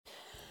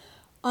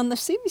On the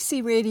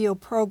CBC radio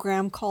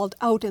program called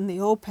Out in the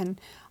Open,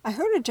 I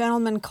heard a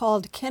gentleman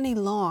called Kenny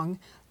Long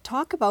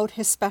talk about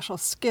his special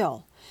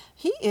skill.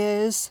 He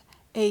is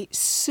a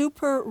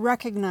super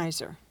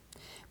recognizer.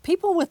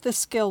 People with this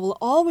skill will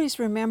always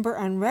remember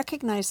and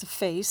recognize a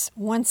face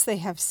once they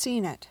have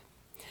seen it.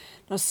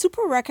 Now,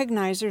 super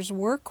recognizers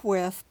work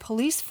with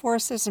police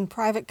forces and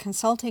private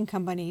consulting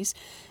companies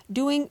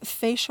doing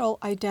facial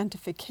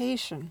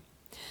identification.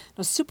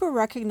 Now, super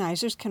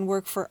recognizers can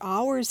work for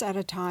hours at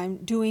a time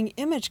doing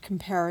image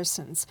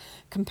comparisons,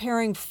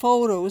 comparing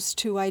photos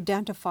to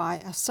identify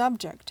a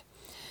subject.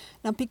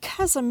 Now,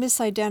 because a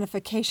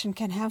misidentification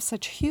can have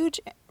such huge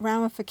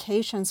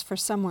ramifications for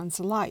someone's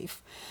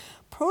life,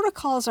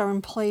 protocols are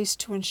in place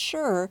to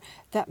ensure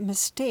that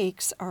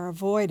mistakes are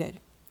avoided.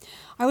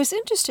 I was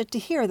interested to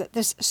hear that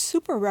this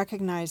super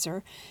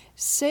recognizer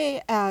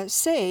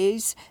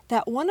says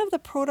that one of the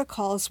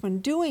protocols when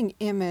doing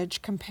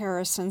image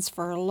comparisons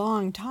for a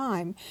long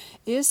time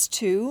is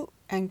to,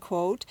 end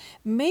quote,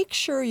 make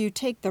sure you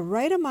take the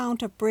right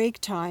amount of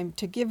break time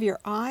to give your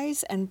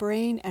eyes and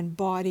brain and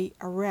body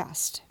a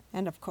rest,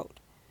 end of quote.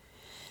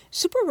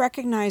 Super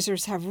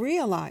recognizers have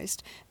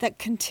realized that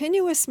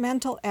continuous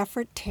mental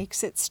effort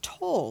takes its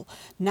toll,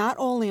 not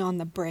only on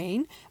the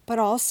brain, but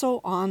also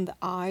on the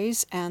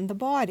eyes and the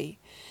body.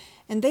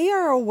 And they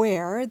are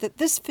aware that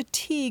this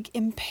fatigue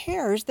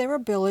impairs their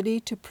ability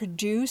to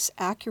produce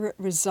accurate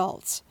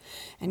results.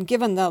 And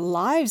given the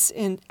lives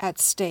at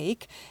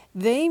stake,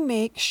 they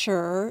make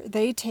sure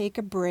they take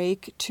a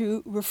break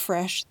to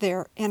refresh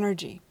their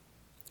energy.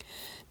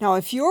 Now,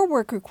 if your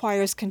work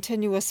requires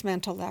continuous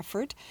mental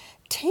effort,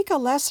 take a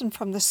lesson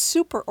from the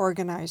super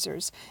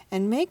organizers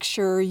and make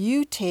sure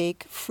you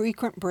take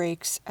frequent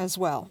breaks as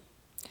well.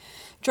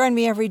 Join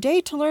me every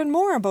day to learn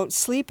more about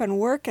sleep and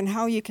work and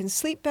how you can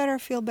sleep better,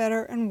 feel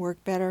better, and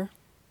work better.